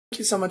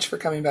you so much for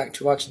coming back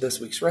to watch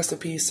this week's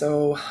recipe.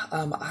 So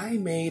I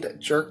made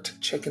jerked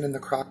chicken in the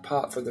crock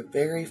pot for the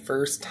very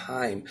first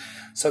time.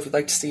 So if you'd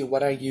like to see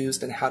what I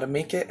used and how to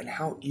make it and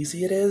how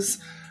easy it is,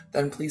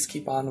 then please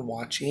keep on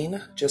watching.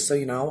 Just so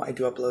you know, I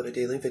do upload a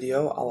daily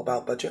video all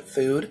about budget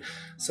food.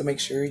 So make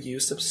sure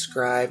you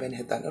subscribe and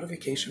hit that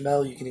notification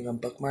bell. You can even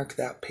bookmark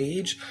that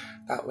page.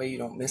 That way you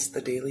don't miss the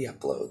daily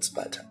uploads.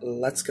 But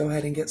let's go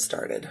ahead and get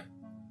started.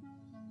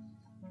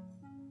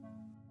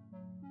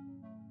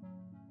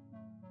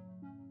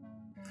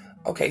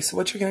 Okay, so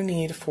what you're going to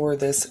need for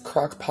this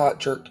crock pot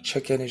jerk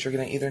chicken is you're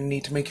going to either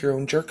need to make your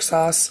own jerk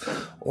sauce,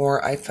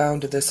 or I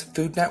found this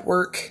Food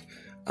Network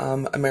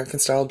American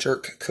style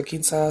jerk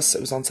cooking sauce. It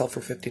was on sale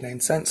for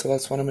 59 cents, so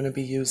that's what I'm going to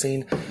be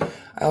using.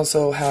 I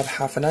also have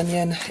half an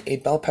onion, a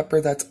bell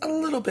pepper that's a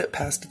little bit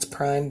past its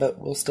prime, but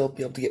we'll still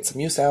be able to get some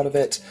use out of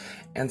it,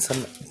 and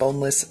some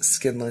boneless,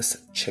 skinless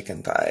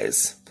chicken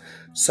thighs.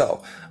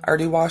 So, I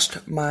already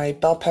washed my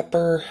bell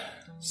pepper,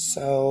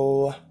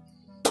 so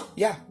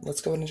yeah,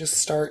 let's go ahead and just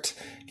start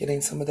getting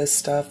some of this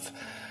stuff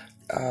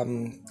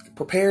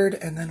prepared,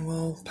 and then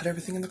we'll put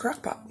everything in the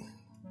crock pot.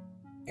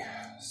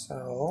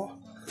 So,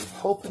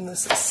 hoping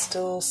this is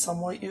still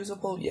somewhat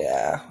usable.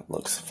 Yeah,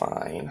 looks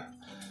fine.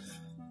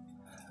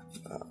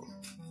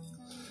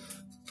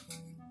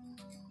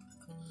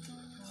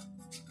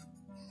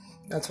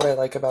 That's what I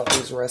like about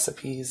these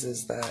recipes,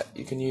 is that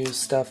you can use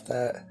stuff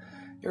that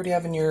you already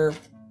have in your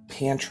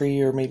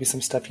pantry, or maybe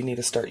some stuff you need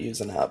to start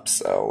using up.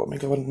 So let me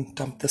go ahead and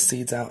dump the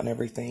seeds out and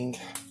everything.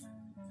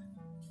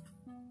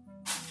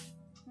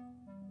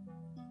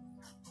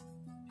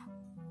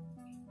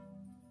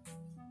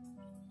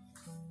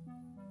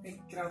 Hey,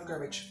 get out of the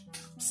garbage.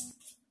 Psst.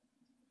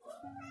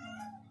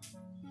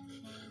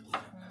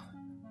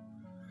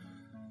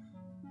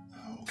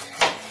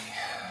 Okay.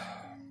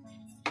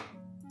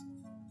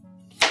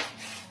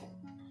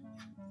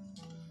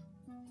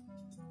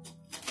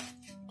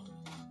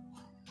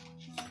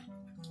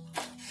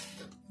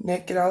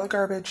 Nick, get out of the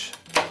garbage.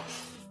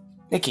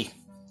 Nikki,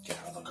 get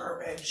out of the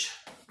garbage.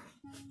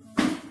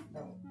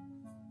 No.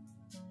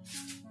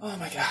 Oh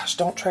my gosh,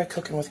 don't try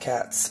cooking with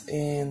cats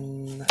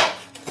in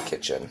the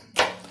kitchen.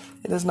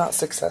 It is not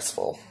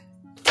successful.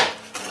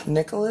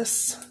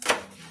 Nicholas.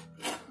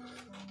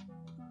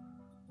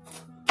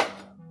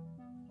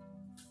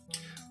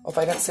 Well, if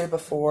I didn't say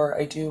before,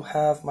 I do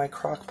have my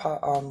crock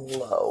pot on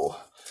low.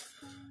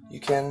 You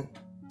can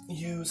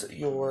use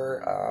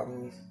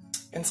your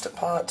Instant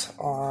Pot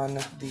on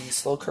the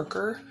slow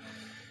cooker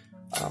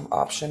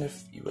option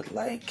if you would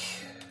like.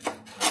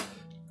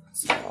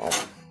 So,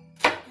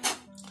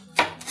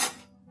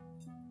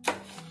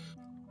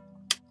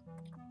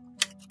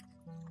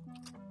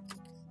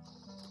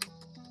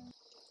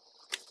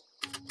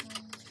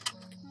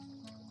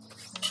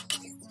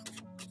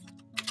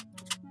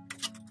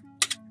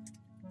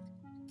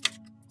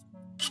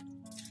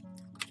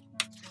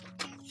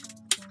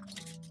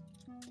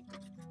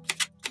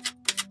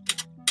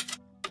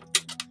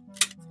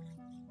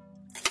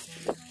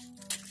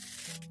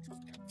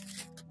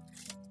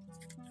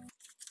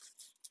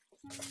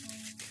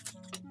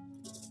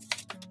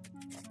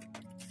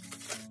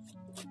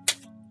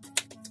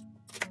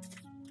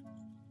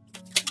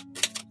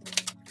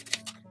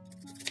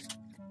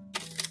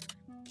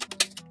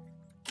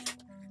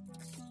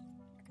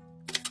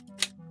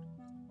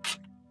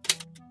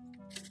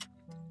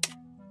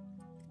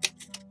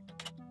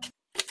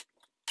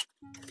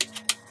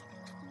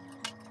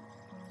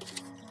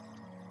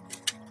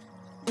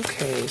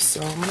 okay,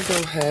 so I'm going to go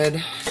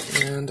ahead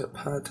and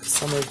put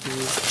some of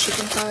these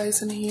chicken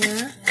thighs in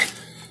here.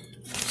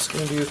 Just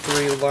going to do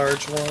 3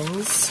 large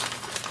ones.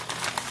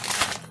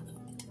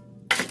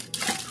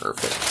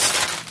 Perfect.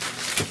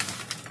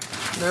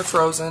 They're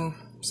frozen,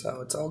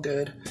 so it's all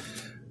good.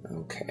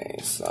 Okay,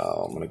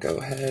 so I'm going to go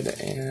ahead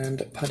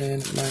and put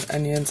in my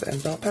onions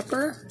and bell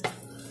pepper.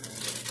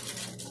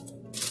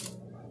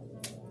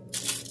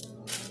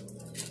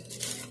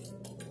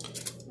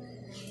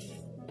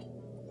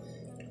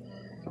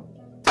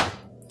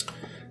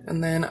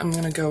 And then I'm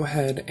going to go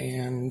ahead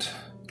and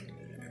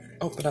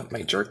open up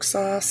my jerk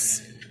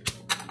sauce.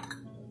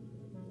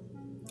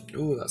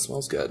 Ooh, that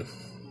smells good.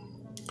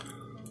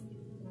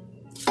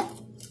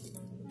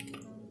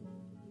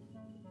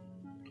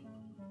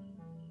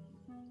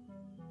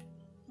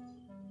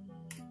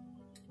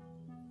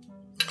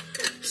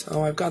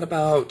 So I've got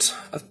about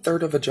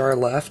 1/3 of a jar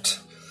left,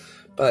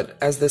 but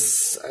as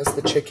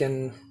the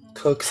chicken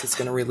cooks, it's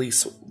going to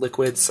release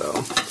liquid, so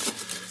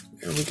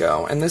there we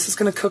go. And this is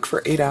going to cook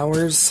for 8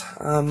 hours.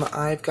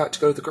 I've got to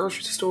go to the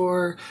grocery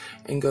store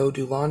and go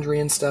do laundry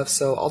and stuff,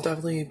 so I'll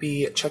definitely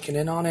be checking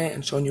in on it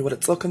and showing you what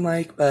it's looking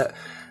like, but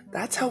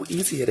that's how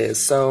easy it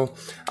is. So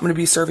I'm going to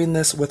be serving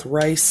this with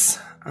rice,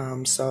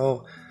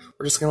 so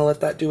we're just going to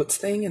let that do its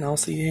thing, and I'll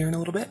see you here in a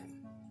little bit.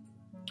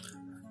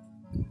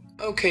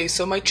 Okay,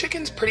 so my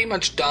chicken's pretty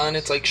much done.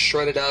 It's like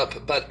shredded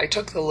up, but I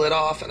took the lid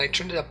off and I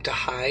turned it up to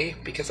high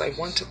because I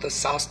wanted the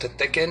sauce to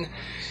thicken,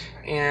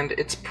 and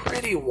it's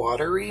pretty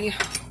watery,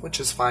 which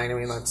is fine. I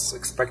mean, that's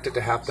expected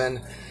to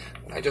happen.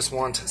 I just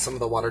want some of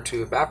the water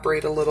to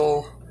evaporate a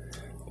little.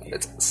 And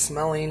it's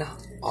smelling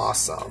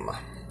awesome.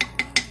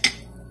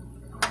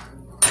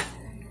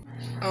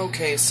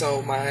 Okay,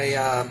 so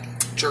my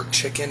jerk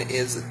chicken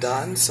is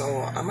done, so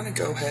I'm gonna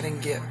go ahead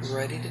and get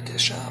ready to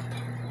dish up.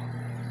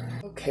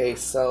 Okay,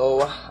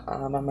 so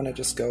I'm gonna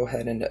just go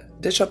ahead and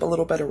dish up a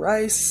little bit of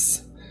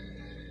rice.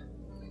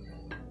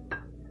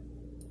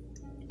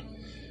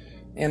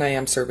 And I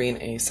am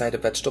serving a side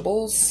of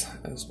vegetables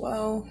as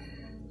well.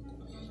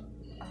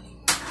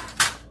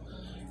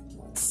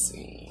 Let's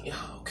see,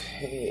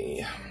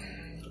 okay.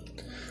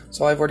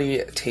 So I've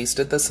already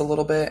tasted this a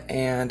little bit,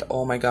 and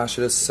oh my gosh,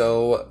 it is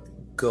so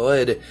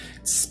good.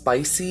 It's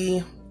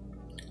spicy,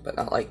 but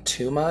not like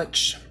too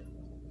much.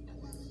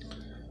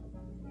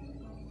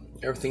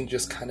 Everything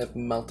just kind of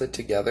melted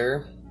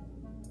together,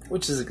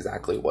 which is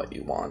exactly what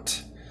you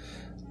want.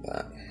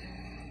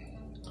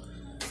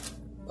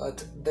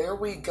 But there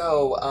we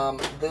go.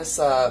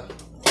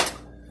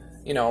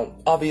 You know,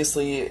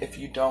 obviously if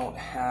you don't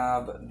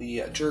have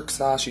the jerk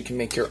sauce, you can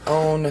make your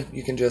own.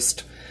 You can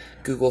just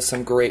Google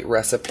some great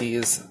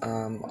recipes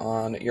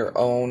on your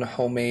own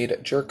homemade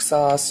jerk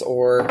sauce,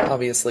 or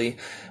obviously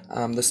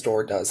the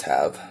store does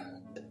have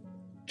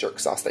jerk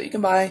sauce that you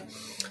can buy.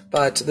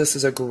 But this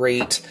is a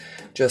great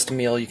just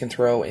meal you can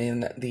throw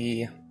in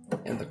the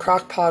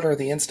Crock-Pot or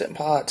the Instant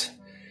Pot,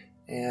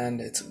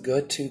 and it's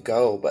good to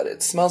go. But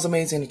it smells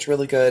amazing. It's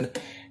really good,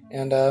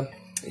 and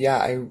yeah,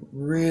 I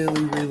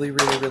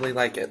really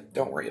like it.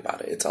 Don't worry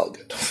about it. It's all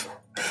good.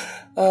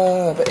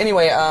 But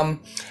anyway,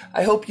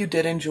 I hope you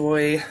did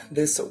enjoy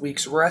this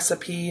week's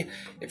recipe.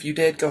 If you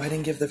did, go ahead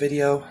and give the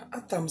video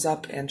a thumbs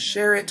up and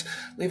share it.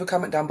 Leave a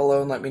comment down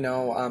below and let me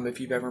know if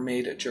you've ever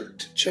made a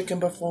jerked chicken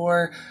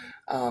before.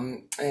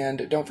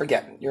 And don't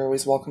forget, you're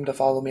always welcome to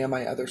follow me on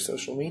my other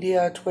social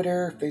media,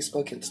 Twitter,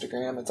 Facebook,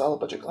 Instagram. It's all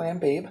Budget Glam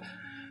Babe.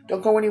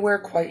 Don't go anywhere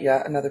quite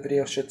yet. Another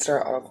video should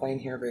start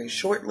autoplaying here very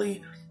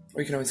shortly,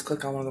 or you can always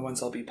click on one of the ones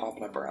that'll be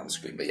popping up around the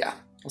screen. But yeah,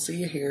 I'll see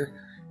you here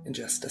in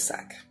just a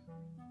sec.